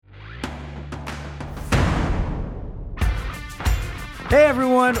Hey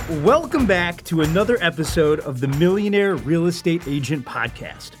everyone, welcome back to another episode of the Millionaire Real Estate Agent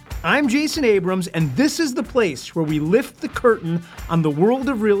Podcast. I'm Jason Abrams, and this is the place where we lift the curtain on the world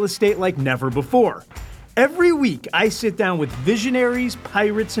of real estate like never before. Every week, I sit down with visionaries,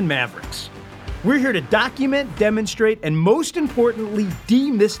 pirates, and mavericks. We're here to document, demonstrate, and most importantly,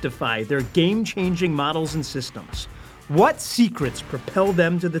 demystify their game-changing models and systems. What secrets propel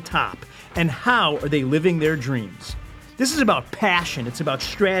them to the top, and how are they living their dreams? This is about passion, it's about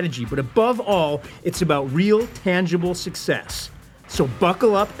strategy, but above all, it's about real, tangible success. So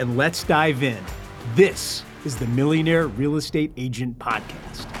buckle up and let's dive in. This is the Millionaire Real Estate Agent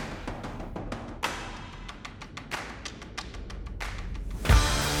Podcast.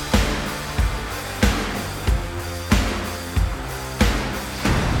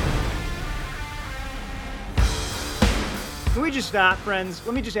 Can we just stop, friends?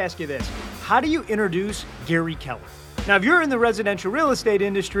 Let me just ask you this. How do you introduce Gary Keller? Now, if you're in the residential real estate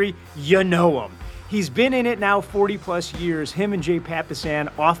industry, you know him. He's been in it now 40 plus years. Him and Jay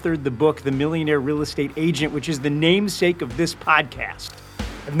Papasan authored the book, The Millionaire Real Estate Agent, which is the namesake of this podcast.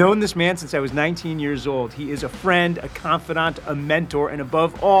 I've known this man since I was 19 years old. He is a friend, a confidant, a mentor, and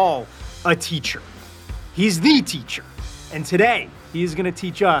above all, a teacher. He's the teacher. And today, he is going to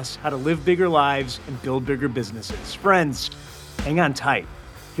teach us how to live bigger lives and build bigger businesses. Friends, hang on tight.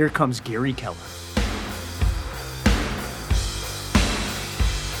 Here comes Gary Keller.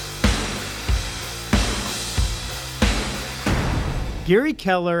 Gary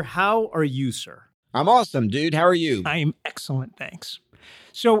Keller, how are you, sir? I'm awesome, dude. How are you? I am excellent, thanks.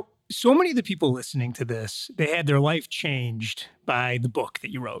 So many of the people listening to this, they had their life changed by the book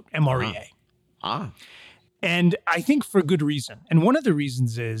that you wrote, MREA. And I think for good reason. And one of the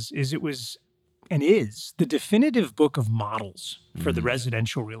reasons is it was and is the definitive book of models for the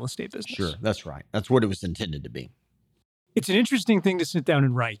residential real estate business. Sure, that's right. That's what it was intended to be. It's an interesting thing to sit down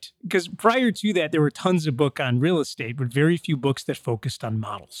and write, because prior to that, there were tons of books on real estate, but very few books that focused on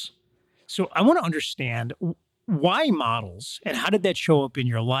models. So I want to understand why models, and how did that show up in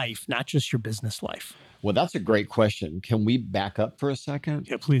your life, not just your business life? Well, that's a great question. Can we back up for a second?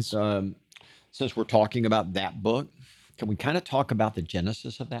 Yeah, please. Since we're talking about that book, can we kind of talk about the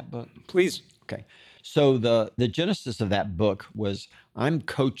genesis of that book? Please. Okay. So the genesis of that book was I'm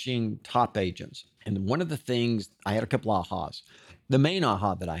coaching top agents. And one of the things, I had a couple ahas. The main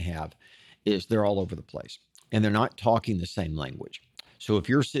aha that I have is they're all over the place and they're not talking the same language. So if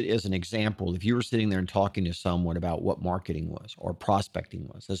you're as an example, if you were sitting there and talking to someone about what marketing was or prospecting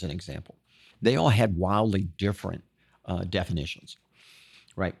was, as an example, they all had wildly different definitions,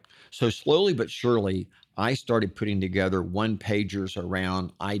 right? So slowly but surely, I started putting together one-pagers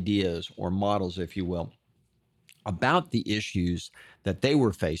around ideas or models, if you will, about the issues that they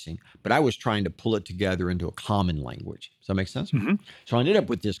were facing, but I was trying to pull it together into a common language. Does that make sense? Mm-hmm. So I ended up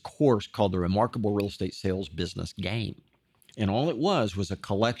with this course called The Remarkable Real Estate Sales Business Game. And all it was a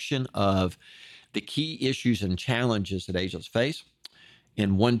collection of the key issues and challenges that agents face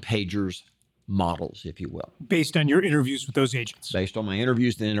in one-pagers models, if you will. Based on your interviews with those agents. Based on my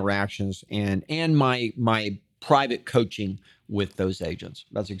interviews and interactions and my private coaching with those agents.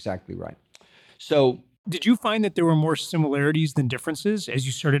 That's exactly right. So did you find that there were more similarities than differences as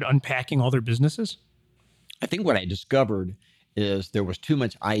you started unpacking all their businesses? I think what I discovered is there was too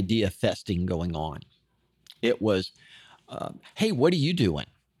much idea festing going on. It was, hey, what are you doing?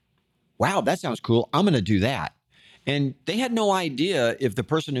 Wow, that sounds cool. I'm going to do that. And they had no idea if the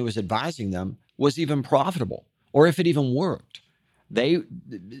person who was advising them was even profitable or if it even worked. There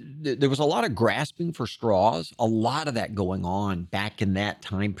was a lot of grasping for straws, a lot of that going on back in that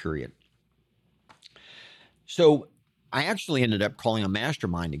time period. So I actually ended up calling a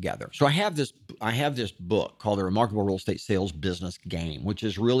mastermind together. So I have this book called The Remarkable Real Estate Sales Business Game, which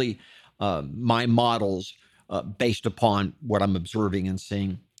is really my models based upon what I'm observing and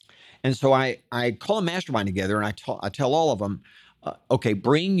seeing. And so I call a mastermind together and I tell all of them, okay,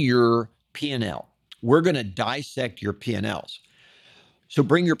 bring your P&L. We're going to dissect your P&Ls. So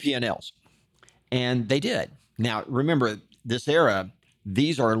bring your P&Ls. And they did. Now, remember, this era,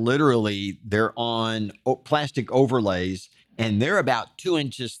 these are literally, they're on plastic overlays and they're about 2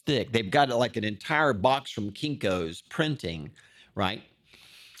 inches thick. They've got like an entire box from Kinko's printing, right?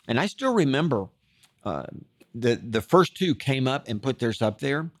 And I still remember the first two came up and put theirs up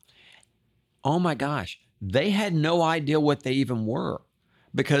there. Oh my gosh, they had no idea what they even were,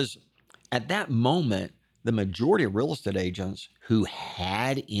 because at that moment, the majority of real estate agents who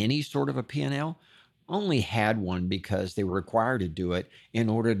had any sort of a P&L only had one because they were required to do it in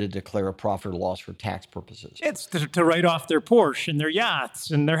order to declare a profit or loss for tax purposes. It's to write off their Porsche and their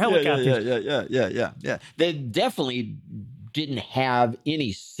yachts and their helicopters. Yeah. They definitely didn't have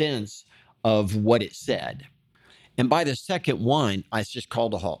any sense of what it said. And by the second one, I just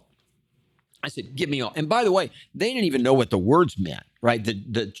called a halt. I said, "Give me all." And by the way, they didn't even know what the words meant, right?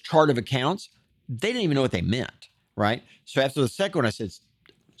 The chart of accounts, they didn't even know what they meant, right? So after the second one, I said,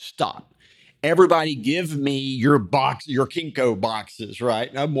 "Stop. Everybody give me your box, your Kinko boxes," right?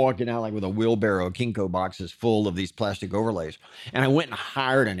 And I'm walking out like with a wheelbarrow of Kinko boxes full of these plastic overlays. And I went and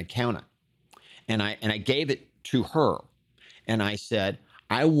hired an accountant, and I gave it to her. And I said,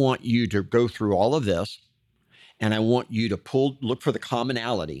 "I want you to go through all of this, and I want you to look for the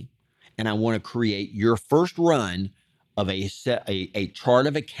commonality, and I want to create your first run of a chart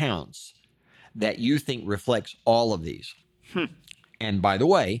of accounts that you think reflects all of these." And by the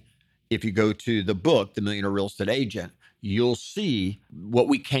way, if you go to the book, The Millionaire Real Estate Agent, you'll see what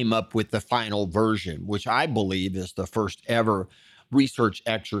we came up with, the final version, which I believe is the first ever research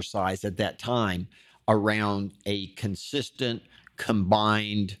exercise at that time around a consistent,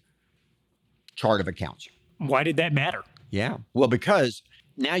 combined chart of accounts. Why did that matter? Yeah. Well, because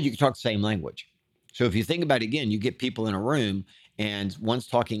now you can talk the same language. So if you think about it again, you get people in a room and one's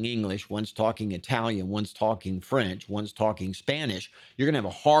talking English, one's talking Italian, one's talking French, one's talking Spanish. You're going to have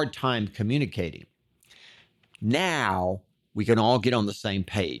a hard time communicating. Now we can all get on the same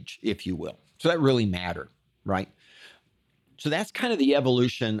page, if you will. So that really mattered, right? So that's kind of the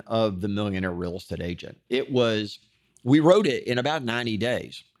evolution of the Millionaire Real Estate Agent. We wrote it in about 90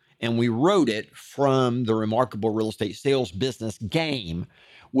 days. And we wrote it from the Remarkable Real Estate Sales Business Game,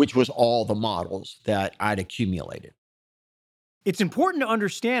 which was all the models that I'd accumulated. It's important to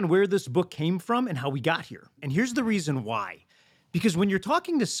understand where this book came from and how we got here. And here's the reason why. Because when you're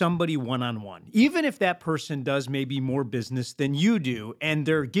talking to somebody one-on-one, even if that person does maybe more business than you do, and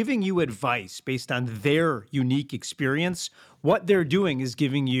they're giving you advice based on their unique experience, what they're doing is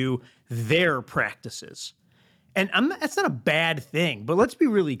giving you their practices. And that's not a bad thing, but let's be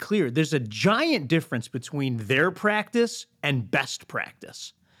really clear. There's a giant difference between their practice and best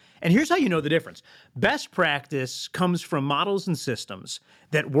practice. And here's how you know the difference. Best practice comes from models and systems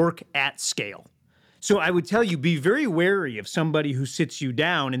that work at scale. So I would tell you, be very wary of somebody who sits you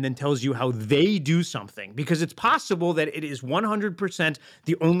down and then tells you how they do something, because it's possible that it is 100%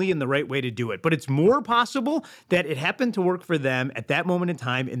 the only and the right way to do it. But it's more possible that it happened to work for them at that moment in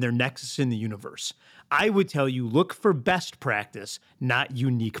time in their nexus in the universe. I would tell you, look for best practice, not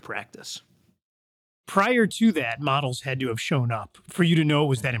unique practice. Prior to that, models had to have shown up for you to know it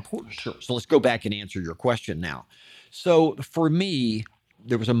was that important. Sure. So let's go back and answer your question now. So for me,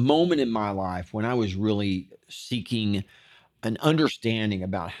 there was a moment in my life when I was really seeking an understanding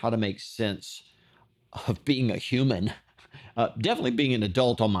about how to make sense of being a human, definitely being an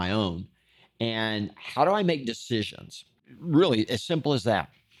adult on my own, and how do I make decisions? Really, as simple as that.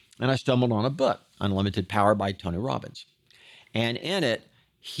 And I stumbled on a book, Unlimited Power by Tony Robbins. And in it,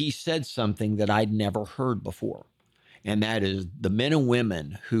 he said something that I'd never heard before. And that is the men and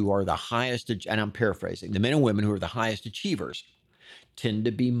women who are the highest, and I'm paraphrasing, the men and women who are the highest achievers tend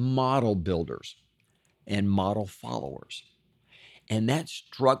to be model builders and model followers. And that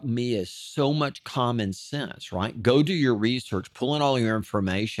struck me as so much common sense, right? Go do your research, pull in all your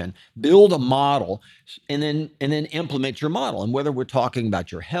information, build a model, and then implement your model. And whether we're talking about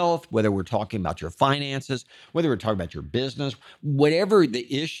your health, whether we're talking about your finances, whether we're talking about your business, whatever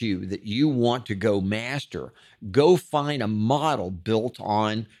the issue that you want to go master, go find a model built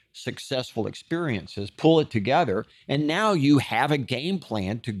on successful experiences, pull it together, and now you have a game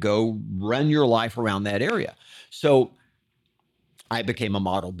plan to go run your life around that area. So I became a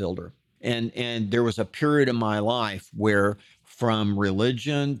model builder. And there was a period in my life where, from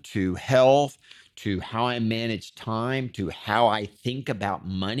religion to health to how I manage time to how I think about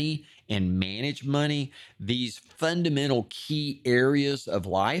money and manage money, these fundamental key areas of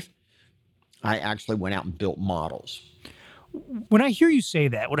life, I actually went out and built models. When I hear you say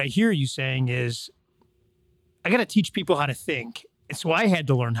that, what I hear you saying is, I got to teach people how to think. And so I had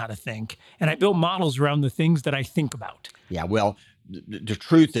to learn how to think. And I built models around the things that I think about. Yeah, well, the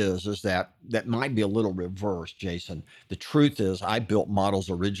truth is that might be a little reversed, Jason. The truth is I built models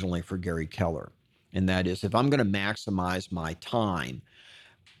originally for Gary Keller. And that is, if I'm going to maximize my time,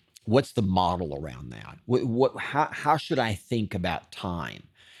 what's the model around that? How should I think about time,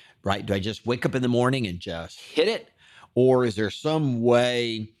 right? Do I just wake up in the morning and just hit it? Or is there some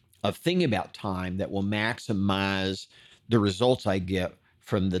way of thinking about time that will maximize the results I get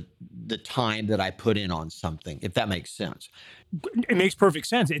from the time that I put in on something, if that makes sense? It makes perfect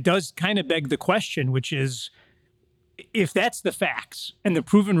sense. It does kind of beg the question, which is, if that's the facts and the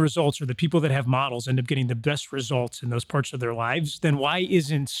proven results are the people that have models end up getting the best results in those parts of their lives, then why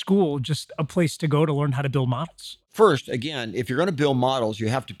isn't school just a place to go to learn how to build models? First, again, if you're going to build models, you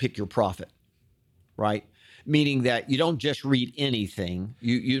have to pick your profit, right? Meaning that you don't just read anything.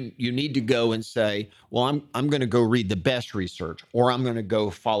 You need to go and say, well, I'm going to go read the best research, or I'm going to go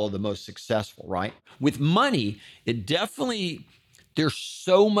follow the most successful, right? With money, it definitely, there's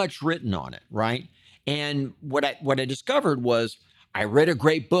so much written on it, right? And what I discovered was I read a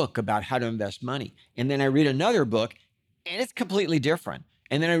great book about how to invest money, and then I read another book, and it's completely different.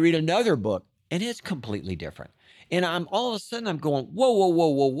 And then I read another book, and it's completely different. And I'm all of a sudden I'm going, whoa, whoa, whoa,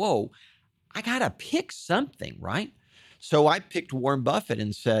 whoa, whoa. I got to pick something, right? So I picked Warren Buffett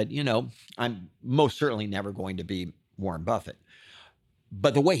and said, I'm most certainly never going to be Warren Buffett.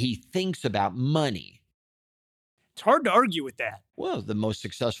 But the way he thinks about money, it's hard to argue with that. Well, the most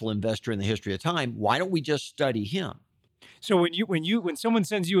successful investor in the history of time, why don't we just study him? So when someone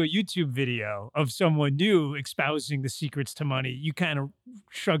sends you a YouTube video of someone new espousing the secrets to money, you kind of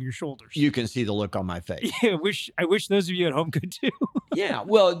shrug your shoulders. You can see the look on my face. Yeah, I wish those of you at home could too. Yeah,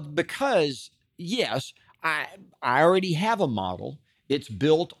 well, because yes, I already have a model. It's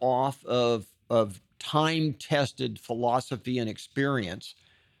built off of time-tested philosophy and experience.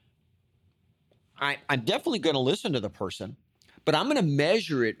 I'm definitely going to listen to the person, but I'm going to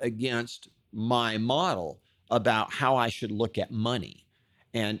measure it against my model about how I should look at money,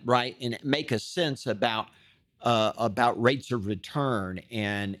 and make a sense about rates of return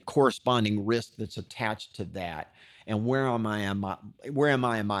and corresponding risk that's attached to that, and where am I in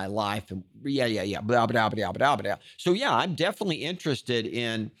my life, and blah blah blah blah blah. So yeah, I'm definitely interested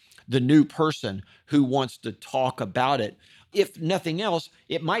in the new person who wants to talk about it. If nothing else,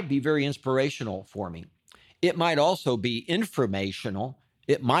 it might be very inspirational for me. It might also be informational.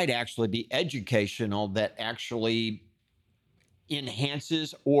 It might actually be educational, that actually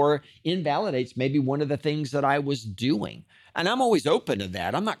enhances or invalidates maybe one of the things that I was doing. And I'm always open to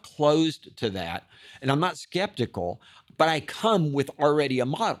that. I'm not closed to that. And I'm not skeptical, but I come with already a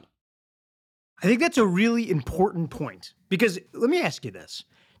model. I think that's a really important point, because let me ask you this.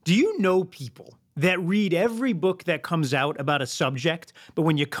 Do you know people that read every book that comes out about a subject, but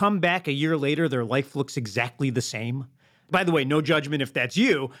when you come back a year later, their life looks exactly the same? By the way, no judgment if that's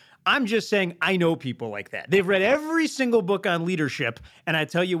you. I'm just saying I know people like that. They've read every single book on leadership, and I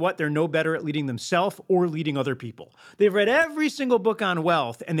tell you what, they're no better at leading themselves or leading other people. They've read every single book on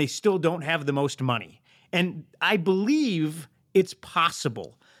wealth, and they still don't have the most money. And I believe it's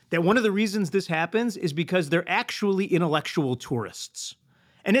possible that one of the reasons this happens is because they're actually intellectual tourists.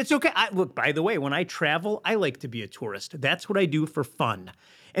 And it's okay. Look, by the way, when I travel, I like to be a tourist. That's what I do for fun.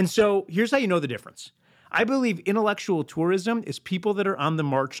 And so here's how you know the difference. I believe intellectual tourism is people that are on the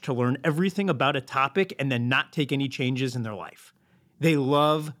march to learn everything about a topic and then not take any changes in their life. They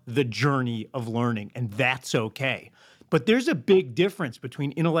love the journey of learning, and that's okay. But there's a big difference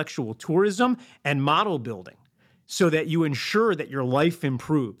between intellectual tourism and model building, so that you ensure that your life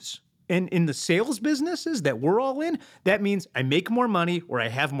improves. And in the sales businesses that we're all in, that means I make more money or I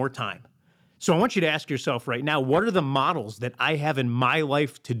have more time. So I want you to ask yourself right now, what are the models that I have in my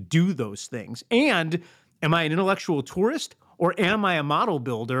life to do those things? And am I an intellectual tourist, or am I a model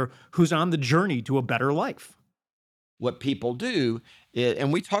builder who's on the journey to a better life? What people do,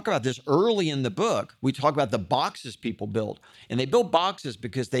 and we talk about this early in the book, we talk about the boxes people build. And they build boxes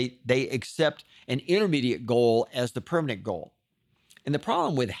because they accept an intermediate goal as the permanent goal. And the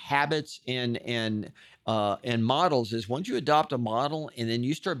problem with habits and models is, once you adopt a model and then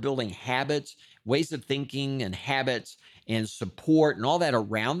you start building habits, ways of thinking and habits and support and all that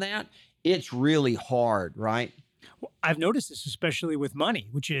around that, it's really hard, right? Well, I've noticed this especially with money,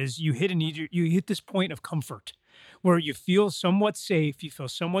 which is you hit this point of comfort where you feel somewhat safe, you feel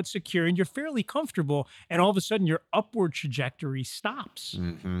somewhat secure, and you're fairly comfortable, and all of a sudden your upward trajectory stops,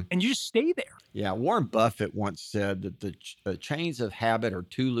 and you just stay there. Yeah, Warren Buffett once said that the chains of habit are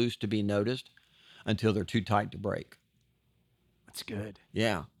too loose to be noticed until they're too tight to break. That's good.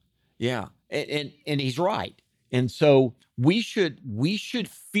 Yeah, yeah, and he's right. And so we should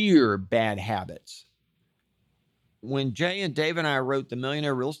fear bad habits. When Jay and Dave and I wrote The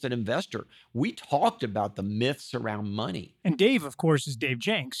Millionaire Real Estate Investor, we talked about the myths around money. And Dave, of course, is Dave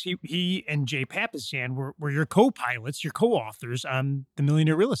Jenks. He and Jay Papasan were your co-pilots, your co-authors on The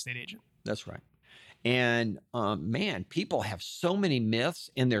Millionaire Real Estate Agent. That's right. And man, people have so many myths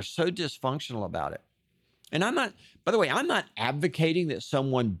and they're so dysfunctional about it. And by the way, I'm not advocating that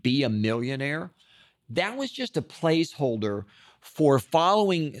someone be a millionaire. That was just a placeholder for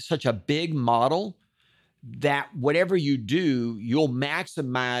following such a big model that whatever you do, you'll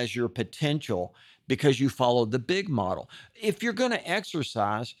maximize your potential because you followed the big model. If you're going to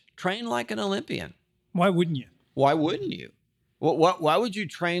exercise, train like an Olympian. Why wouldn't you? Why wouldn't you? Why would you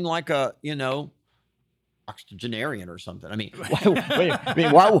train like a, octogenarian or something? I mean,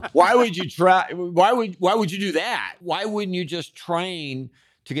 why would you try? Why would you do that? Why wouldn't you just train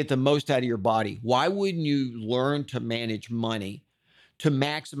to get the most out of your body? Why wouldn't you learn to manage money, to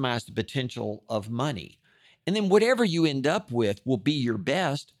maximize the potential of money? And then whatever you end up with will be your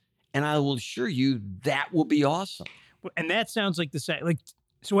best. And I will assure you that will be awesome. And that sounds like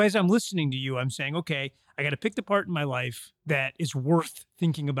so as I'm listening to you, I'm saying, okay, I got to pick the part in my life that is worth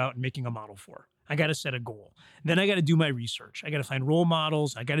thinking about and making a model for. I got to set a goal. Then I got to do my research. I got to find role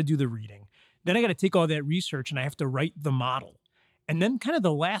models. I got to do the reading. Then I got to take all that research and I have to write the model. And then kind of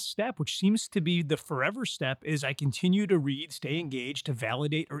the last step, which seems to be the forever step, is I continue to read, stay engaged to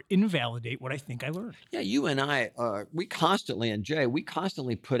validate or invalidate what I think I learned. Yeah, you and I, we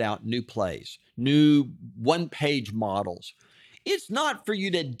constantly put out new plays, new one-page models. It's not for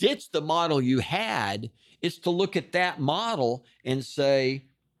you to ditch the model you had. It's to look at that model and say,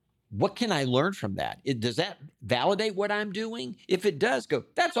 what can I learn from that? Does that validate what I'm doing? If it does, go,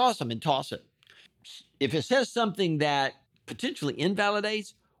 that's awesome, and toss it. If it says something that potentially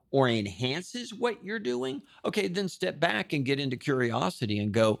invalidates or enhances what you're doing, okay, then step back and get into curiosity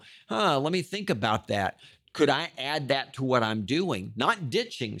and go, let me think about that. Could I add that to what I'm doing? Not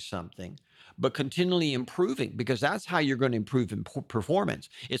ditching something, but continually improving, because that's how you're going to improve in performance.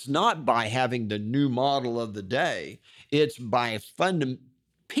 It's not by having the new model of the day. It's by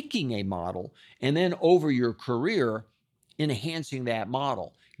picking a model and then over your career, enhancing that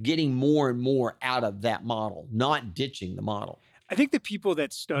model, getting more and more out of that model, not ditching the model. I think the people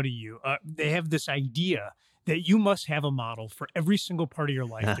that study you, they have this idea that you must have a model for every single part of your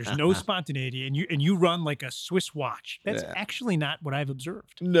life. There's no spontaneity, and you run like a Swiss watch. That's actually not what I've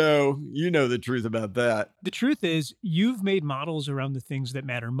observed. No, you know the truth about that. The truth is, you've made models around the things that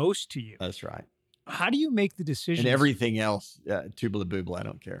matter most to you. That's right. How do you make the decision? And everything else, tubula boobla, I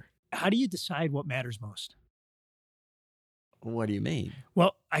don't care. How do you decide what matters most? What do you mean?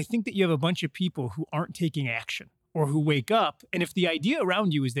 Well, I think that you have a bunch of people who aren't taking action or who wake up. And if the idea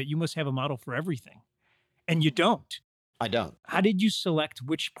around you is that you must have a model for everything and you don't. I don't. How did you select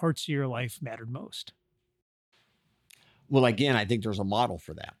which parts of your life mattered most? Well, again, I think there's a model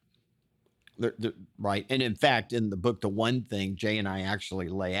for that. Right. And in fact, in the book, The One Thing, Jay and I actually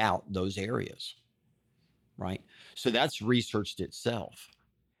lay out those areas. Right. So that's researched itself.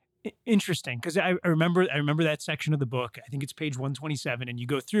 Interesting, because I remember that section of the book. I think it's page 127, and you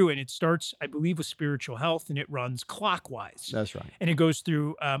go through, and it starts, I believe, with spiritual health, and it runs clockwise. That's right. And it goes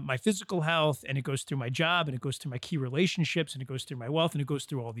through my physical health, and it goes through my job, and it goes through my key relationships, and it goes through my wealth, and it goes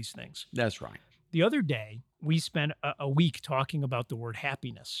through all these things. That's right. The other day, we spent a week talking about the word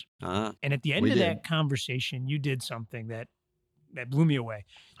happiness. And at the end of that conversation, you did something that blew me away.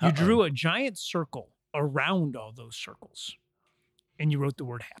 You drew a giant circle around all those circles, and you wrote the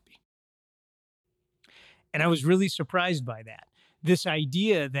word happy. And I was really surprised by that. This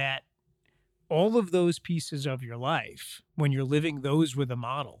idea that all of those pieces of your life, when you're living those with a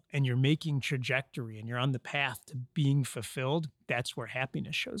model and you're making trajectory and you're on the path to being fulfilled, that's where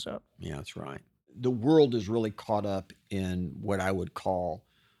happiness shows up. Yeah, that's right. The world is really caught up in what I would call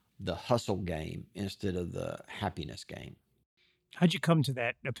the hustle game instead of the happiness game. How'd you come to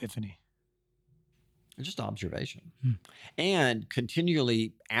that epiphany? Just observation and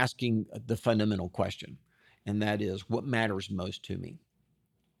continually asking the fundamental question. And that is, what matters most to me?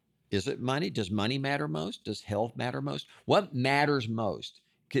 Is it money? Does money matter most? Does health matter most? What matters most?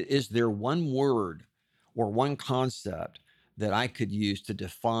 Is there one word or one concept that I could use to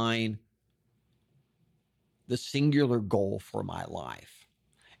define the singular goal for my life?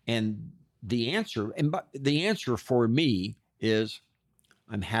 And the answer for me is,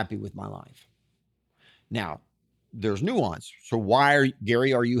 I'm happy with my life. Now, there's nuance. So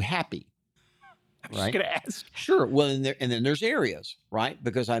Gary, are you happy? I'm just going to ask. Sure. Well, and then there's areas, right?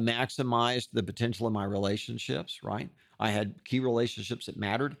 Because I maximized the potential of my relationships, right? I had key relationships that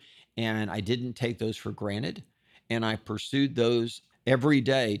mattered, and I didn't take those for granted. And I pursued those every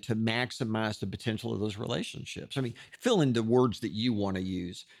day to maximize the potential of those relationships. I mean, fill in the words that you want to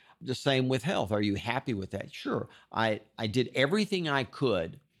use. The same with health. Are you happy with that? Sure. I did everything I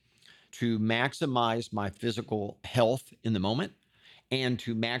could to maximize my physical health in the moment and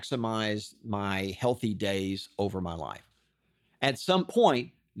to maximize my healthy days over my life. At some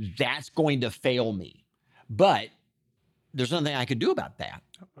point, that's going to fail me, but there's nothing I could do about that.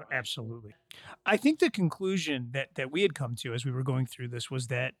 Absolutely. I think the conclusion that we had come to as we were going through this was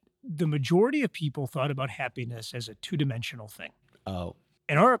that the majority of people thought about happiness as a two-dimensional thing. Oh.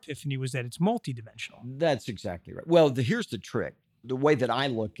 And our epiphany was that it's multidimensional. That's exactly right. Well, here's the trick. The way that I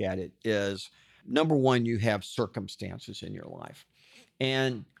look at it is, number one, you have circumstances in your life.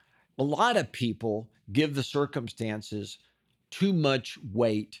 And a lot of people give the circumstances too much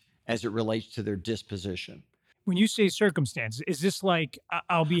weight as it relates to their disposition. When you say circumstances, is this like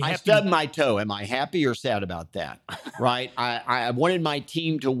I'll be happy? I stubbed my toe. Am I happy or sad about that? Right? I wanted my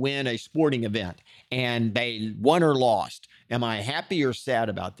team to win a sporting event and they won or lost. Am I happy or sad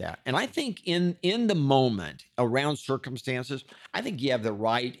about that? And I think in the moment around circumstances, I think you have the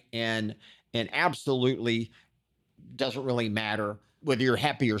right and absolutely doesn't really matter whether you're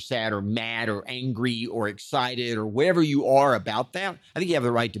happy or sad or mad or angry or excited or whatever you are about that. I think you have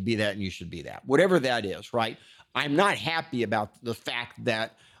the right to be that and you should be that, whatever that is, right? I'm not happy about the fact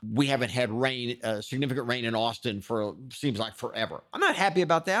that we haven't had rain, significant rain in Austin for seems like forever. I'm not happy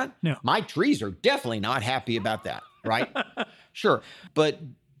about that. No. My trees are definitely not happy about that, right? Sure. But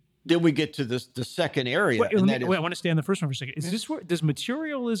then we get to the second area. Wait, I want to stay on the first one for a second. Is this where does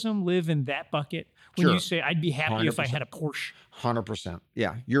materialism live in that bucket? When Sure. you say I'd be happy if I 100%. had a Porsche. 100%.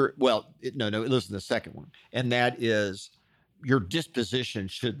 Yeah. No, listen to the second one. And that is your disposition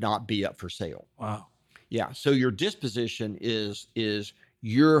should not be up for sale. Wow. Yeah. So your disposition is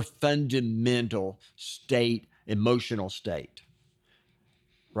your fundamental state, emotional state,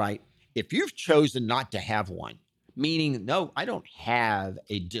 right? If you've chosen not to have one, meaning, no, I don't have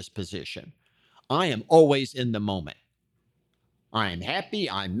a disposition. I am always in the moment. I am happy,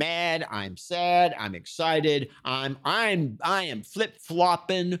 I'm mad, I'm sad, I'm excited, I am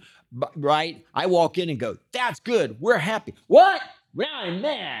flip-flopping, right? I walk in and go, that's good, we're happy. What? Well, I'm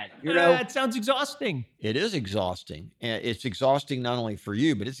mad. It sounds exhausting. It is exhausting. And it's exhausting not only for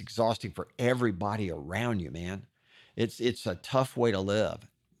you, but it's exhausting for everybody around you, man. It's a tough way to live.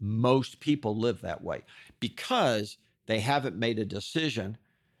 Most people live that way because they haven't made a decision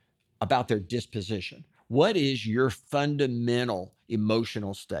about their disposition. What is your fundamental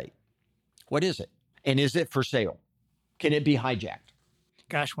emotional state? What is it? And is it for sale? Can it be hijacked?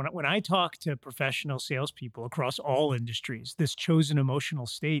 Gosh, when I talk to professional salespeople across all industries, this chosen emotional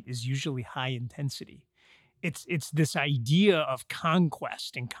state is usually high intensity. It's this idea of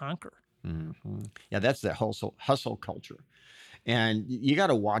conquest and conquer. Mm-hmm. Yeah, that's that hustle culture. And you got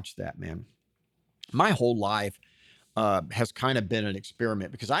to watch that, man. My whole life has kind of been an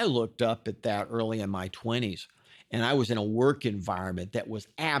experiment because I looked up at that early in my 20s and I was in a work environment that was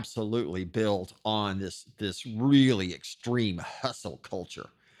absolutely built on this really extreme hustle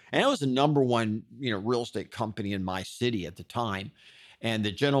culture. And it was the number one, real estate company in my city at the time. And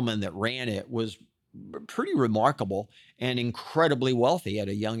the gentleman that ran it was pretty remarkable and incredibly wealthy at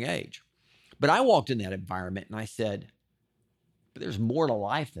a young age. But I walked in that environment and I said, but there's more to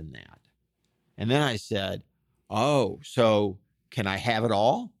life than that. And then I said, oh, so can I have it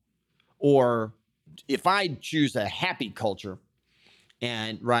all? Or if I choose a happy culture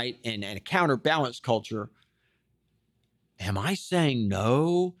and a counterbalanced culture, am I saying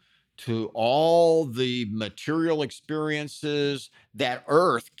no to all the material experiences that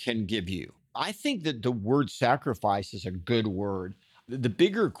earth can give you? I think that the word sacrifice is a good word. The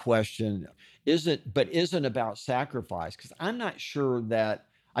bigger question isn't about sacrifice, because I'm not sure that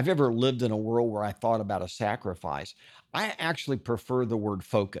I've ever lived in a world where I thought about a sacrifice. I actually prefer the word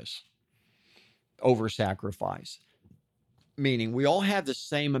focus over sacrifice, meaning we all have the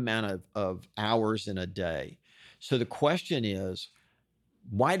same amount of hours in a day. So the question is,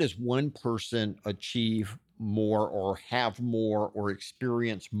 why does one person achieve more or have more or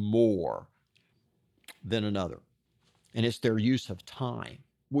experience more than another? And it's their use of time,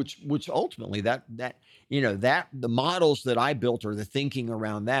 which ultimately that the models that I built or the thinking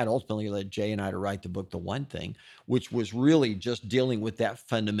around that ultimately led Jay and I to write the book, The One Thing, which was really just dealing with that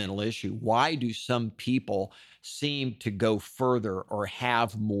fundamental issue. Why do some people seem to go further or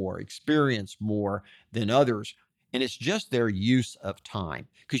have more, experience more than others? And it's just their use of time,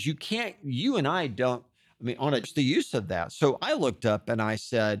 because you and I don't, it's the use of that. So I looked up and I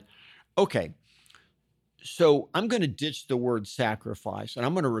said, okay, so I'm going to ditch the word sacrifice and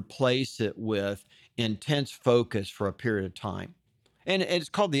I'm going to replace it with intense focus for a period of time. And it's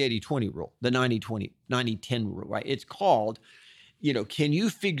called the 80-20 rule, the 90-20, 90-10 rule, right? It's called, can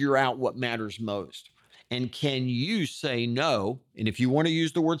you figure out what matters most? And can you say no? And if you want to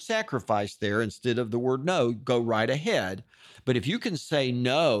use the word sacrifice there instead of the word no, go right ahead. But if you can say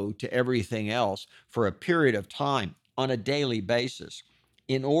no to everything else for a period of time on a daily basis,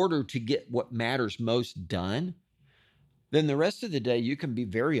 in order to get what matters most done, then the rest of the day you can be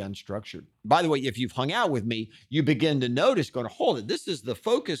very unstructured. By the way, if you've hung out with me, you begin to notice going, hold it, this is the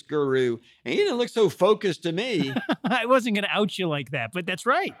focus guru, and he didn't look so focused to me. I wasn't going to out you like that, but that's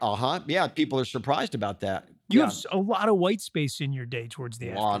right. Yeah, people are surprised about that. You have a lot of white space in your day towards the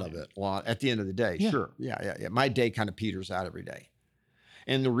afternoon. A lot at the end of the day. Yeah. Sure. Yeah. My day kind of peters out every day.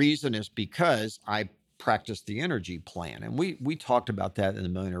 And the reason is because I practice the energy plan. And we talked about that in the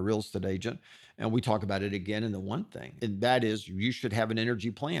Millionaire Real Estate Agent. And we talk about it again in the One Thing. And that is, you should have an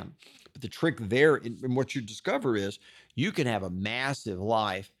energy plan. But the trick there, and what you discover is, you can have a massive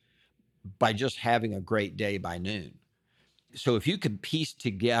life by just having a great day by noon. So if you can piece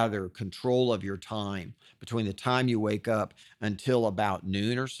together control of your time between the time you wake up until about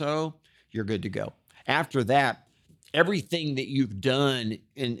noon or so, you're good to go. After that, everything that you've done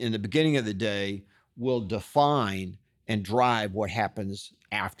in the beginning of the day will define and drive what happens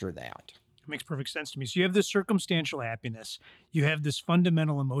after that. It makes perfect sense to me. So you have this circumstantial happiness. You have this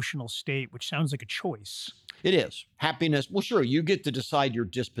fundamental emotional state, which sounds like a choice. It is. Happiness. Well, sure, you get to decide your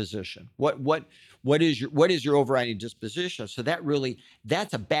disposition. What is your overriding disposition? So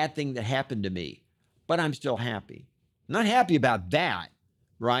that's a bad thing that happened to me, but I'm still happy. I'm not happy about that,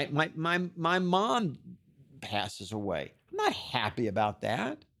 right? My mom passes away. I'm not happy about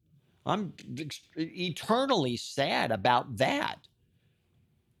that. I'm eternally sad about that,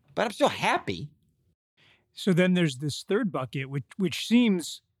 but I'm still happy. So then there's this third bucket, which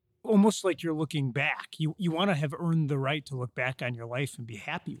seems almost like you're looking back. You want to have earned the right to look back on your life and be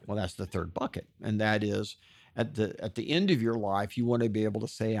happy with it. Well, that's the third bucket. And that is, at the end of your life, you want to be able to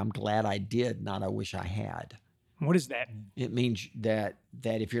say, I'm glad I did, not I wish I had. What does that mean? It means that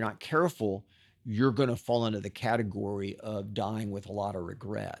if you're not careful, you're going to fall into the category of dying with a lot of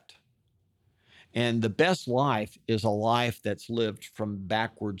regret. And the best life is a life that's lived from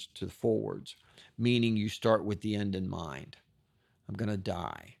backwards to forwards, meaning you start with the end in mind. I'm going to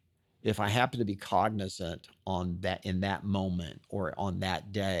die. If I happen to be cognizant in that moment or on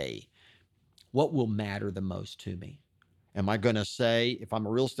that day, what will matter the most to me? Am I going to say, if I'm a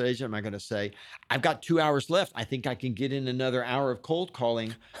real estate agent, am I going to say, I've got 2 hours left, I think I can get in another hour of cold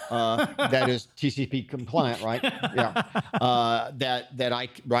calling that is TCP compliant, right? Yeah. I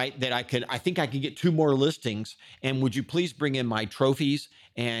think I can get 2 more listings. And would you please bring in my trophies?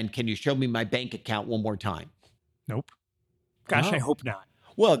 And can you show me my bank account one more time? Nope. Gosh, I hope not.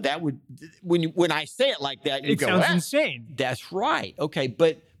 Well, that would, when I say it like that, you go, sounds insane. That's right. Okay.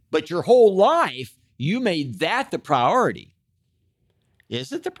 But your whole life, you made that the priority.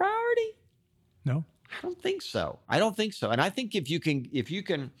 Is it the priority? No. I don't think so. And I think if you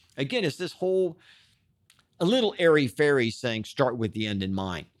can, again, it's this whole, a little airy fairy saying, start with the end in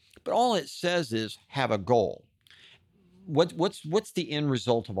mind. But all it says is have a goal. What's the end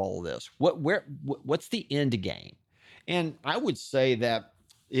result of all of this? What's the end game? And I would say that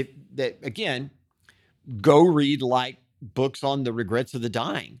again, go read like books on the regrets of the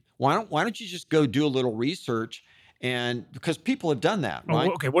dying. Why don't you just go do a little research? And because people have done that, right?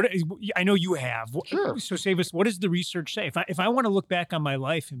 Okay. I know you have. Sure. So save us. What does the research say? If I want to look back on my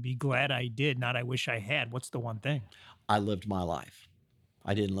life and be glad I did, not I wish I had, what's the one thing? I lived my life.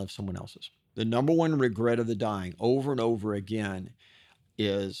 I didn't live someone else's. The number one regret of the dying over and over again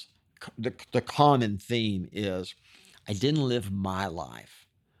is the common theme is I didn't live my life.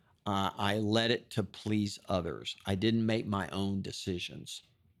 I let it to please others. I didn't make my own decisions.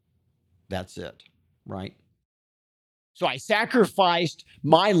 That's it, right? So I sacrificed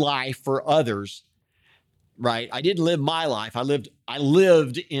my life for others, right? I didn't live my life. I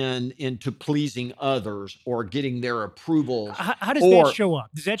lived into pleasing others or getting their approval. How does that show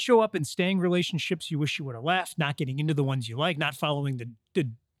up? Does that show up in staying relationships you wish you would have left, not getting into the ones you like, not following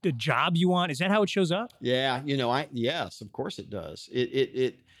the job you want? Is that how it shows up? Yeah, yes, of course it does.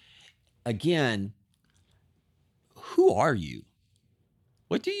 It again, who are you?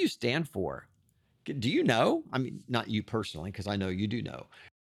 What do you stand for? Do you know? I mean, not you personally, because I know you do know.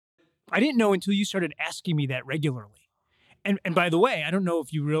 I didn't know until you started asking me that regularly. And by the way, I don't know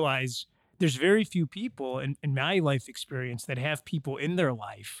if you realize there's very few people in my life experience that have people in their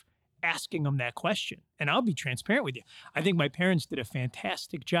life asking them that question. And I'll be transparent with you. I think my parents did a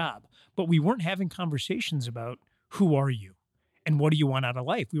fantastic job, but we weren't having conversations about who are you and what do you want out of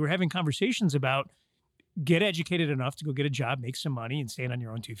life. We were having conversations about get educated enough to go get a job, make some money, and stand on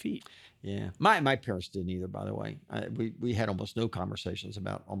your own 2 feet. Yeah. My parents didn't either, by the way. We had almost no conversations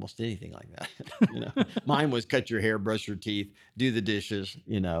about almost anything like that. Mine was cut your hair, brush your teeth, do the dishes,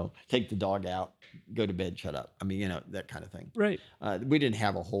 take the dog out, go to bed, shut up. I mean, that kind of thing. Right. We didn't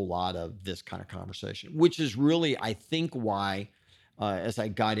have a whole lot of this kind of conversation, which is really, I think, why as I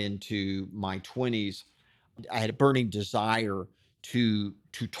got into my 20s, I had a burning desire to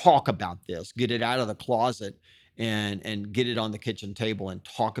talk about this, get it out of the closet and get it on the kitchen table and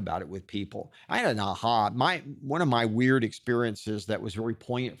talk about it with people. I had an aha. One of my weird experiences that was very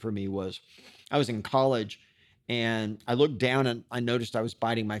poignant for me was I was in college and I looked down and I noticed I was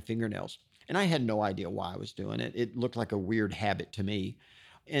biting my fingernails. And I had no idea why I was doing it. It looked like a weird habit to me.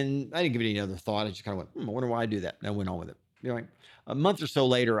 And I didn't give it any other thought. I just kind of went, I wonder why I do that. And I went on with it. A month or so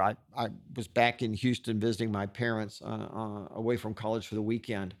later, I was back in Houston visiting my parents away from college for the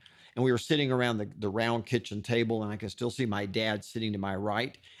weekend. And we were sitting around the round kitchen table, and I can still see my dad sitting to my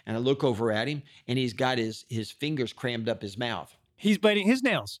right. And I look over at him, and he's got his fingers crammed up his mouth. He's biting his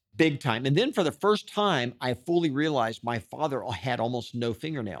nails. Big time. And then for the first time, I fully realized my father had almost no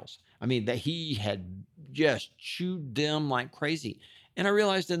fingernails. I mean, that he had just chewed them like crazy. And I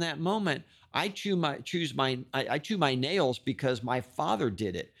realized in that moment, I chew my nails because my father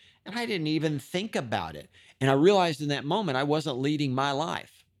did it. And I didn't even think about it. And I realized in that moment, I wasn't leading my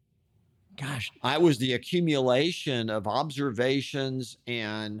life. Gosh. I was the accumulation of observations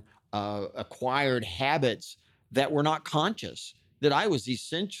and acquired habits that were not conscious, that I was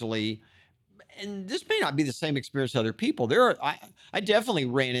essentially, and this may not be the same experience as other people. I definitely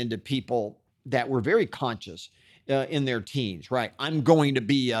ran into people that were very conscious in their teens, right? I'm going to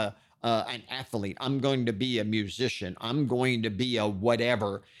be an athlete. I'm going to be a musician. I'm going to be a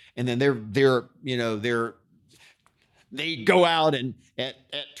whatever. And then they go out and at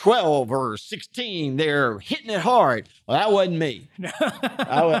 12 or 16, they're hitting it hard. Well, that wasn't me.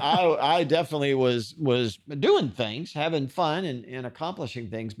 I definitely was doing things, having fun and accomplishing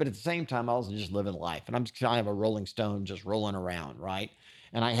things. But at the same time, I wasn't just living life. And I'm just kind of a rolling stone, just rolling around, right?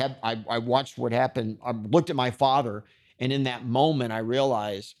 And I watched what happened. I looked at my father, and in that moment, I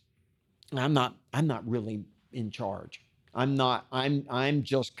realized I'm not really in charge. I'm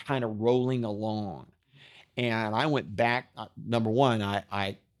just kind of rolling along. And I went back. Number one,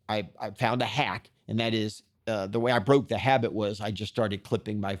 I found a hack, and that is the way I broke the habit was I just started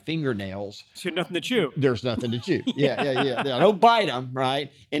clipping my fingernails. So nothing to chew. There's nothing to chew. Yeah. I don't bite them, right?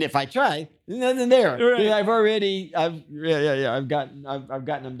 And if I try, nothing there. Right. I've gotten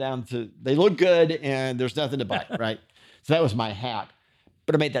them down to, they look good, and there's nothing to bite, right? So that was my hack.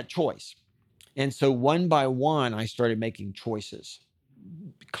 But I made that choice, and so one by one, I started making choices.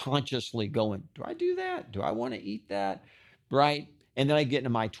 Consciously going, do I do that? Do I want to eat that? Right. And then I get into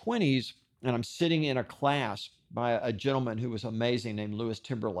my 20s and I'm sitting in a class by a gentleman who was amazing named Louis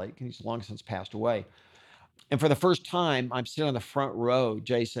Timberlake. And he's long since passed away. And for the first time, I'm sitting on the front row,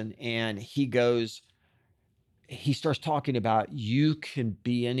 Jason, and he starts talking about, you can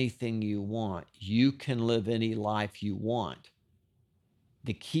be anything you want. You can live any life you want.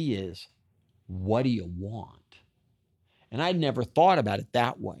 The key is, what do you want? And I'd never thought about it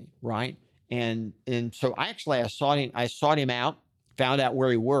that way, right? And so I sought him out, found out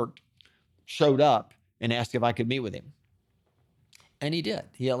where he worked, showed up, and asked if I could meet with him. And he did.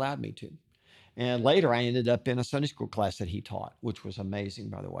 He allowed me to. And later I ended up in a Sunday school class that he taught, which was amazing,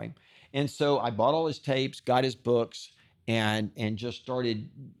 by the way. And so I bought all his tapes, got his books, and just started,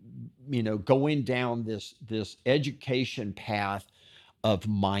 going down this education path of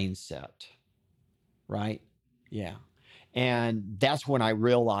mindset, right? Yeah. And that's when I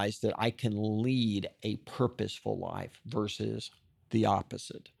realized that I can lead a purposeful life versus the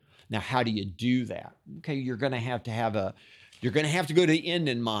opposite. Now, how do you do that? Okay, you're going to have to go to the end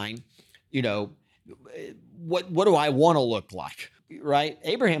in mind. What do I want to look like, right?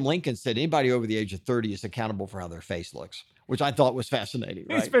 Abraham Lincoln said anybody over the age of 30 is accountable for how their face looks, which I thought was fascinating,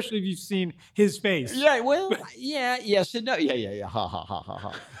 right? Especially if you've seen his face. Yeah, well, yeah, yes and no. Yeah. Ha, ha, ha, ha,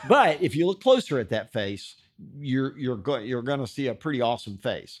 ha. But if you look closer at that face, you're going to see a pretty awesome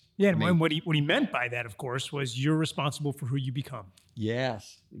face. Yeah, and what he meant by that, of course, was you're responsible for who you become.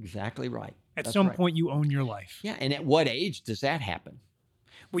 Yes, exactly right. At some point, you own your life. Yeah, and at what age does that happen?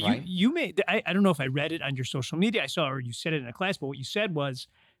 Well, right? you made, I don't know if I read it on your social media, I saw, or you said it in a class, but what you said was,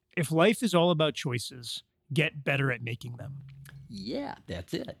 if life is all about choices, get better at making them. Yeah,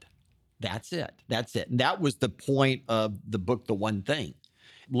 that's it. And that was the point of the book, The One Thing.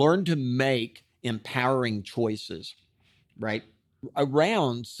 Learn to make empowering choices, right?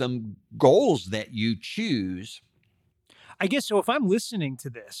 Around some goals that you choose. I guess so. If I'm listening to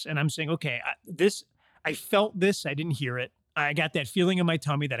this and I'm saying, okay, I felt this, I didn't hear it. I got that feeling in my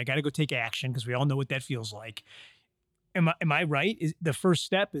tummy that I got to go take action because we all know what that feels like. Am I right? The first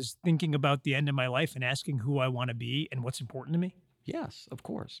step is thinking about the end of my life and asking who I want to be and what's important to me? Yes, of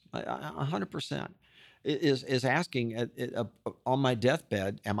course. 100%. Is asking on my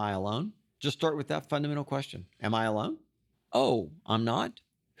deathbed, am I alone? Just start with that fundamental question. Am I alone? Oh, I'm not?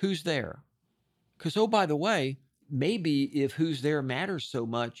 Who's there? Because, oh, by the way, maybe if who's there matters so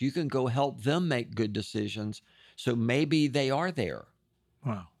much, you can go help them make good decisions. So maybe they are there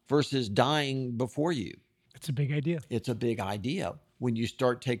Wow. versus dying before you. It's a big idea. It's a big idea when you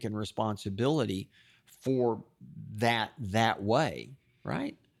start taking responsibility for that way,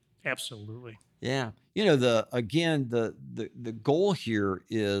 right? Absolutely. Yeah. The goal here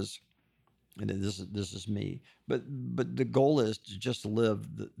is, and this is me, but the goal is to just live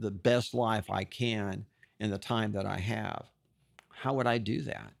the best life I can in the time that I have. How would I do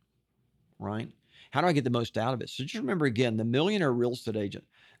that? Right? How do I get the most out of it? So just remember again, the millionaire real estate agent,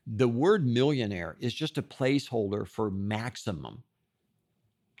 the word millionaire is just a placeholder for maximum.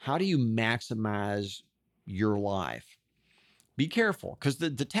 How do you maximize your life? Be careful, because the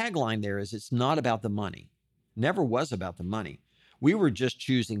tagline there is it's not about the money. Never was about the money. We were just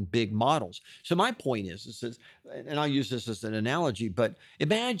choosing big models. So my point is, and I'll use this as an analogy, but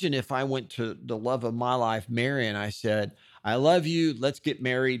imagine if I went to the love of my life, Mary, and I said, I love you, let's get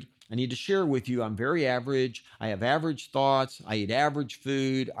married. I need to share with you, I'm very average. I have average thoughts. I eat average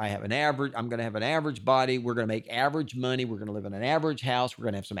food. I'm going to have an average body. We're going to make average money. We're going to live in an average house. We're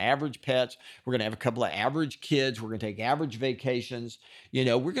going to have some average pets. We're going to have a couple of average kids. We're going to take average vacations.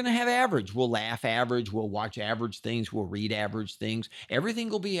 We're going to have average. We'll laugh average. We'll watch average things. We'll read average things. Everything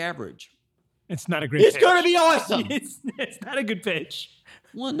will be average. It's not a great pitch. It's going to be awesome. It's not a good pitch.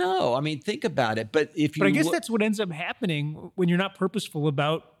 Well, no. I mean, think about it. But I guess that's what ends up happening when you're not purposeful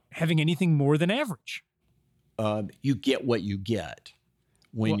about having anything more than average. You get what you get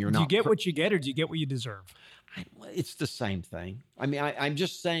when you're not. Do you get what you get, or do you get what you deserve? It's the same thing. I mean, I'm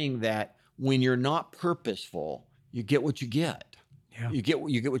just saying that when you're not purposeful, you get what you get. Yeah. You get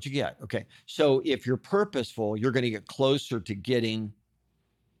what you get. Okay. So if you're purposeful, you're going to get closer to getting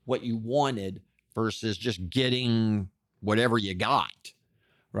what you wanted versus just getting whatever you got,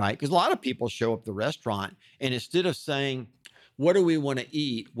 right? Because a lot of people show up at the restaurant, and instead of saying, what do we want to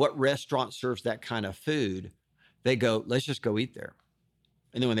eat? What restaurant serves that kind of food? They go, let's just go eat there.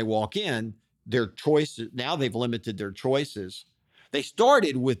 And then when they walk in, their choices, now they've limited their choices. They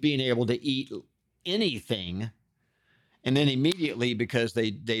started with being able to eat anything. And then immediately, because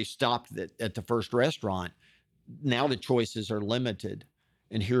they stopped at the first restaurant, now the choices are limited.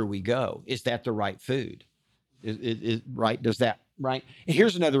 And here we go. Is that the right food? Is right? Does that, right?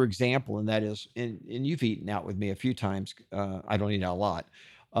 Here's another example, and that is, and you've eaten out with me a few times. I don't eat out a lot,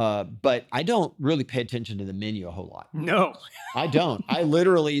 but I don't really pay attention to the menu a whole lot. No, I don't. I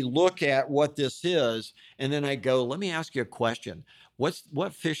literally look at what this is, and then I go, let me ask you a question.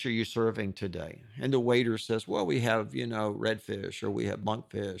 What fish are you serving today? And the waiter says, well, we have, redfish, or we have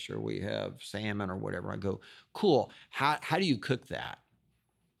monkfish, or we have salmon, or whatever. I go, cool. How do you cook that?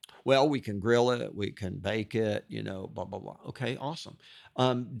 Well, we can grill it, we can bake it, blah, blah, blah. Okay, awesome.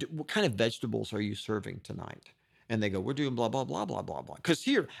 What kind of vegetables are you serving tonight? And they go, we're doing blah, blah, blah, blah, blah, blah. Because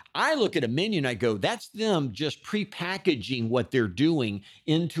here, I look at a menu and I go, that's them just pre-packaging what they're doing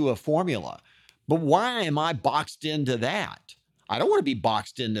into a formula. But why am I boxed into that? I don't want to be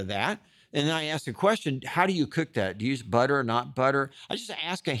boxed into that. And then I ask the question, how do you cook that? Do you use butter, not butter? I just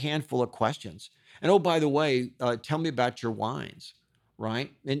ask a handful of questions. And oh, by the way, tell me about your wines.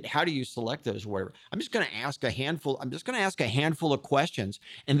 Right? And how do you select those or whatever? I'm just going to ask a handful of questions.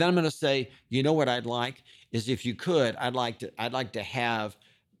 And then I'm going to say, what I'd like is, if you could, I'd like to have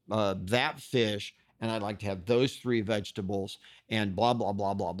that fish, and I'd like to have those 3 vegetables, and blah, blah,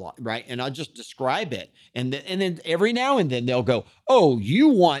 blah, blah, blah. Right? And I'll just describe it. And then every now and then they'll go, oh,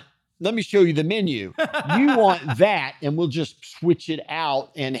 let me show you the menu. You want that. And we'll just switch it out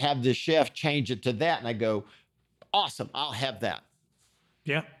and have the chef change it to that. And I go, awesome. I'll have that.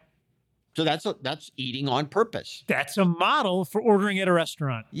 Yeah. So that's eating on purpose. That's a model for ordering at a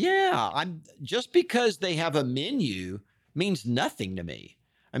restaurant. Yeah. Just because they have a menu means nothing to me.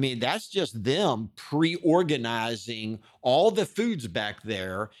 I mean, that's just them pre-organizing all the foods back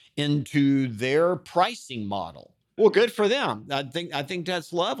there into their pricing model. Well, good for them. I think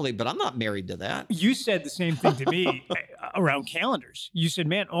that's lovely, but I'm not married to that. You said the same thing to me around calendars. You said,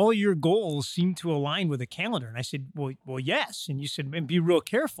 man, all your goals seem to align with a calendar. And I said, well, yes. And you said, man, be real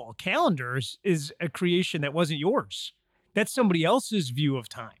careful. Calendars is a creation that wasn't yours. That's somebody else's view of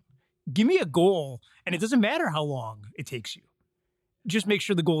time. Give me a goal, and it doesn't matter how long it takes you. Just make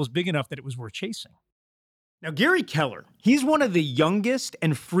sure the goal is big enough that it was worth chasing. Now, Gary Keller, he's one of the youngest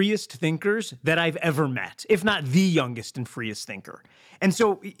and freest thinkers that I've ever met, if not the youngest and freest thinker. And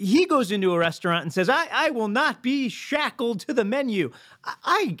so he goes into a restaurant and says, I will not be shackled to the menu.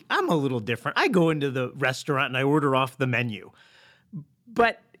 I'm a little different. I go into the restaurant and I order off the menu.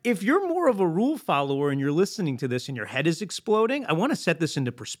 But if you're more of a rule follower and you're listening to this and your head is exploding, I want to set this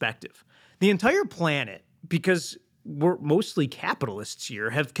into perspective. The entire planet, because we're mostly capitalists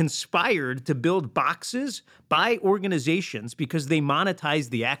here, have conspired to build boxes by organizations because they monetize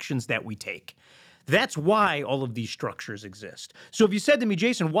the actions that we take. That's why all of these structures exist. So if you said to me,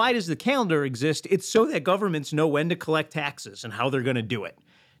 Jason, why does the calendar exist? It's so that governments know when to collect taxes and how they're going to do it.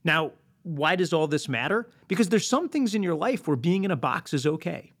 Now, why does all this matter? Because there's some things in your life where being in a box is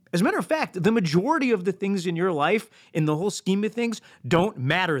okay. As a matter of fact, the majority of the things in your life, in the whole scheme of things, don't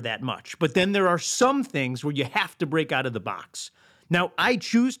matter that much. But then there are some things where you have to break out of the box. Now, I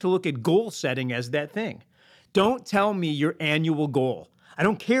choose to look at goal setting as that thing. Don't tell me your annual goal. I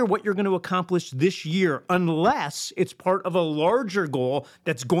don't care what you're going to accomplish this year unless it's part of a larger goal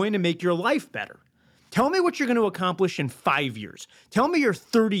that's going to make your life better. Tell me what you're going to accomplish in 5 years. Tell me your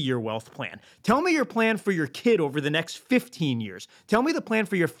 30-year wealth plan. Tell me your plan for your kid over the next 15 years. Tell me the plan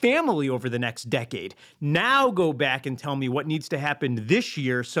for your family over the next decade. Now go back and tell me what needs to happen this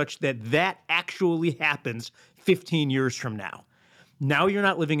year such that that actually happens 15 years from now. Now you're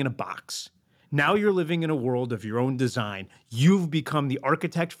not living in a box. Now you're living in a world of your own design. You've become the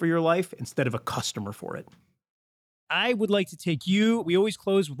architect for your life instead of a customer for it. I would like to take you, we always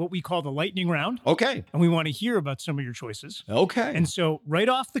close with what we call the lightning round. Okay. And we want to hear about some of your choices. Okay. And so right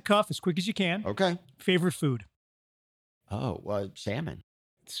off the cuff, as quick as you can. Okay. Favorite food? Oh, salmon.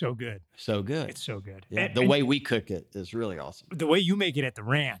 It's so good. So good. It's so good. Yeah, And the way we cook it is really awesome. the way you make it at the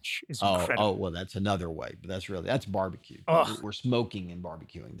ranch is incredible. Oh, well, that's another way, but that's barbecue. Ugh. We're smoking and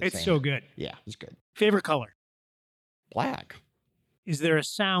barbecuing. It's so good. Yeah, it's good. Favorite color? Black. Is there a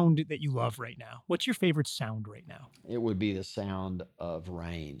sound that you love right now? What's your favorite sound right now? It would be the sound of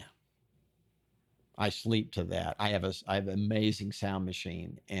rain. I sleep to that. I have an amazing sound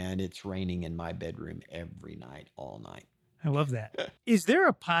machine, and it's raining in my bedroom every night, all night. I love that. Is there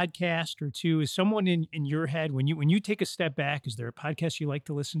a podcast or two? Is someone in your head when you take a step back? Is there a podcast you like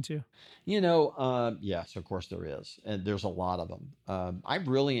to listen to? Yes, of course there is, and there's a lot of them. I've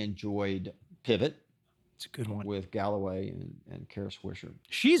really enjoyed Pivot. It's a good one with Galloway and Kara Swisher.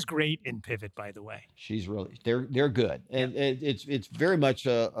 She's great in Pivot, by the way. She's really they're good, and it's very much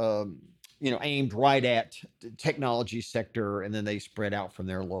aimed right at the technology sector, and then they spread out from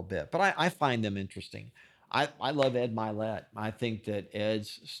there a little bit. But I find them interesting. I love Ed Milet. I think that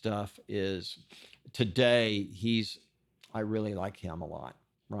Ed's stuff is today. I really like him a lot.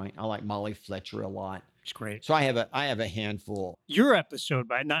 Right. I like Molly Fletcher a lot. It's great. So I have a handful. Your episode,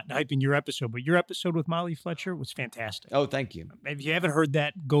 by not hyping your episode, but your episode with Molly Fletcher was fantastic. Oh, thank you. If you haven't heard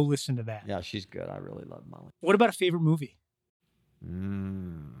that, go listen to that. Yeah, she's good. I really love Molly. What about a favorite movie?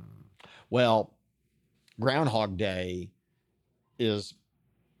 Well, Groundhog Day is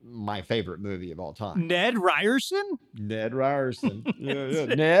my favorite movie of all time. Ned Ryerson? Ned Ryerson. Yeah.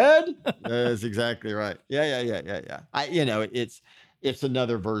 Ned? That's exactly right. Yeah. It's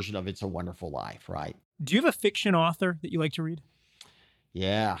another version of It's a Wonderful Life, right? Do you have a fiction author that you like to read?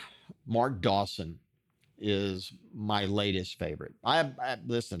 Yeah. Mark Dawson is my latest favorite. I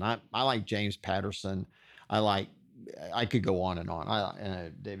like James Patterson. I could go on and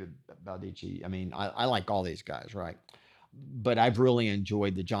on. David Baldacci. I mean, I like all these guys, right? But I've really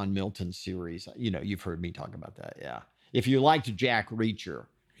enjoyed the John Milton series. You've heard me talk about that. Yeah. If you liked Jack Reacher.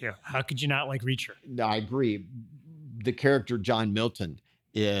 Yeah. How could you not like Reacher? I agree. The character John Milton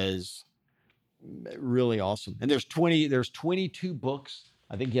is really awesome. And there's 22 books.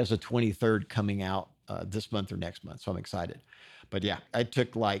 I think he has a 23rd coming out this month or next month. So I'm excited. But yeah, I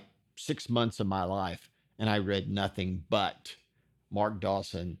took like 6 months of my life and I read nothing but Mark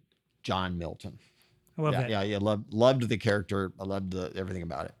Dawson, John Milton. I love that. Yeah. Loved the character. I loved everything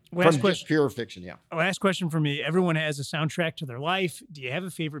about it. Last From question. just pure fiction, yeah. Last question for me. Everyone has a soundtrack to their life. Do you have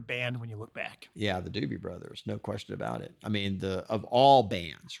a favorite band when you look back? Yeah, the Doobie Brothers, no question about it. I mean, of all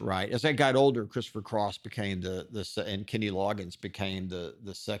bands, right? As I got older, Christopher Cross became and Kenny Loggins became the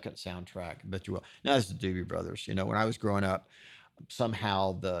second soundtrack. But you will. Now it's the Doobie Brothers. When I was growing up,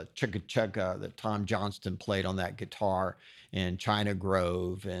 somehow the Chugga Chugga that Tom Johnston played on that guitar and China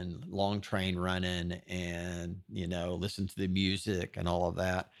Grove and Long Train Running and, listen to the music and all of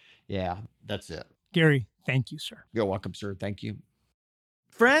that. Yeah, that's it. Gary, thank you, sir. You're welcome, sir. Thank you.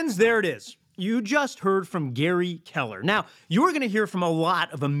 Friends, there it is. You just heard from Gary Keller. Now, you're going to hear from a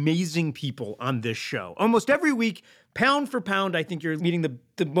lot of amazing people on this show. Almost every week, pound for pound, I think you're meeting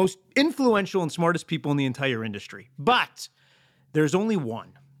the most influential and smartest people in the entire industry. But there's only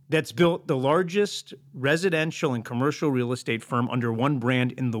one that's built the largest residential and commercial real estate firm under one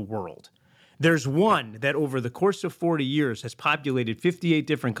brand in the world. There's one that over the course of 40 years has populated 58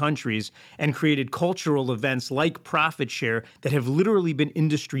 different countries and created cultural events like Profit Share that have literally been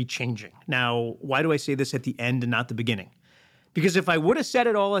industry changing. Now, why do I say this at the end and not the beginning? Because if I would have said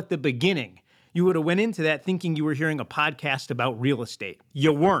it all at the beginning, you would have went into that thinking you were hearing a podcast about real estate.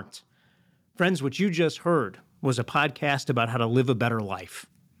 You weren't. Friends, what you just heard was a podcast about how to live a better life.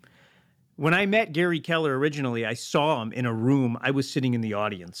 When I met Gary Keller originally, I saw him in a room. I was sitting in the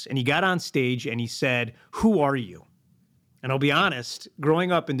audience, and he got on stage and he said, "Who are you?" And I'll be honest,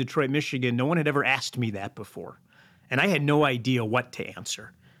 growing up in Detroit, Michigan, no one had ever asked me that before. And I had no idea what to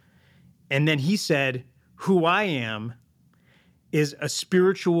answer. And then he said, "Who I am is a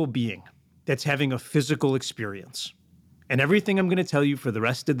spiritual being that's having a physical experience. And everything I'm going to tell you for the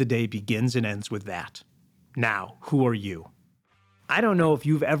rest of the day begins and ends with that. Now, who are you?" I don't know if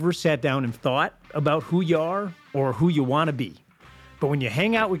you've ever sat down and thought about who you are or who you want to be. But when you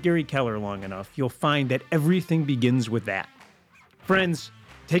hang out with Gary Keller long enough, you'll find that everything begins with that. Friends,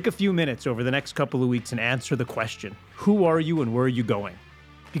 take a few minutes over the next couple of weeks and answer the question, who are you and where are you going?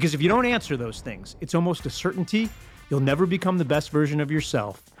 Because if you don't answer those things, it's almost a certainty you'll never become the best version of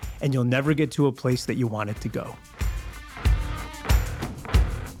yourself, and you'll never get to a place that you wanted to go.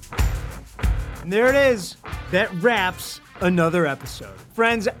 And there it is. That wraps another episode.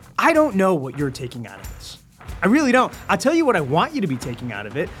 Friends, I don't know what you're taking out of this. I really don't. I'll tell you what I want you to be taking out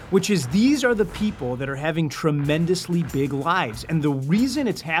of it, which is these are the people that are having tremendously big lives. And the reason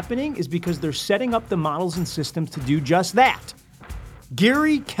it's happening is because they're setting up the models and systems to do just that.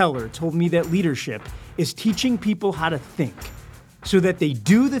 Gary Keller told me that leadership is teaching people how to think so that they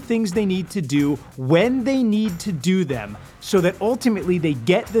do the things they need to do when they need to do them, so that ultimately they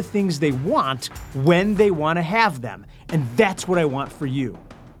get the things they want when they want to have them. And that's what I want for you.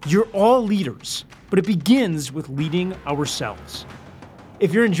 You're all leaders, but it begins with leading ourselves.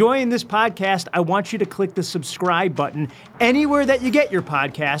 If you're enjoying this podcast, I want you to click the subscribe button anywhere that you get your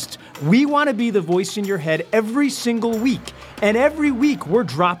podcasts. We want to be the voice in your head every single week, and every week we're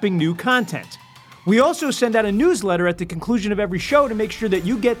dropping new content. We also send out a newsletter at the conclusion of every show to make sure that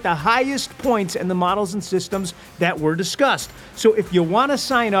you get the highest points in the models and systems that were discussed. So if you want to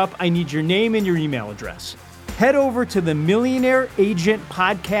sign up, I need your name and your email address. Head over to the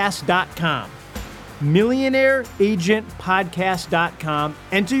millionaireagentpodcast.com. millionaireagentpodcast.com.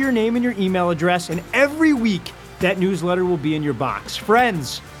 Enter your name and your email address, and every week that newsletter will be in your box.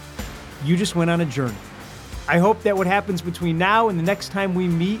 Friends, you just went on a journey. I hope that what happens between now and the next time we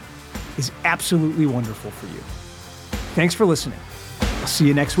meet is absolutely wonderful for you. Thanks for listening. I'll see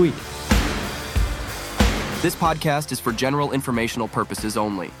you next week. This podcast is for general informational purposes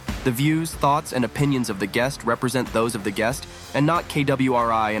only. The views, thoughts, and opinions of the guest represent those of the guest and not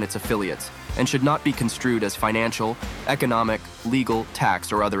KWRI and its affiliates, and should not be construed as financial, economic, legal,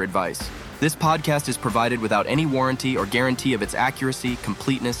 tax, or other advice. This podcast is provided without any warranty or guarantee of its accuracy,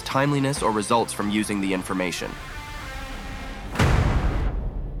 completeness, timeliness, or results from using the information.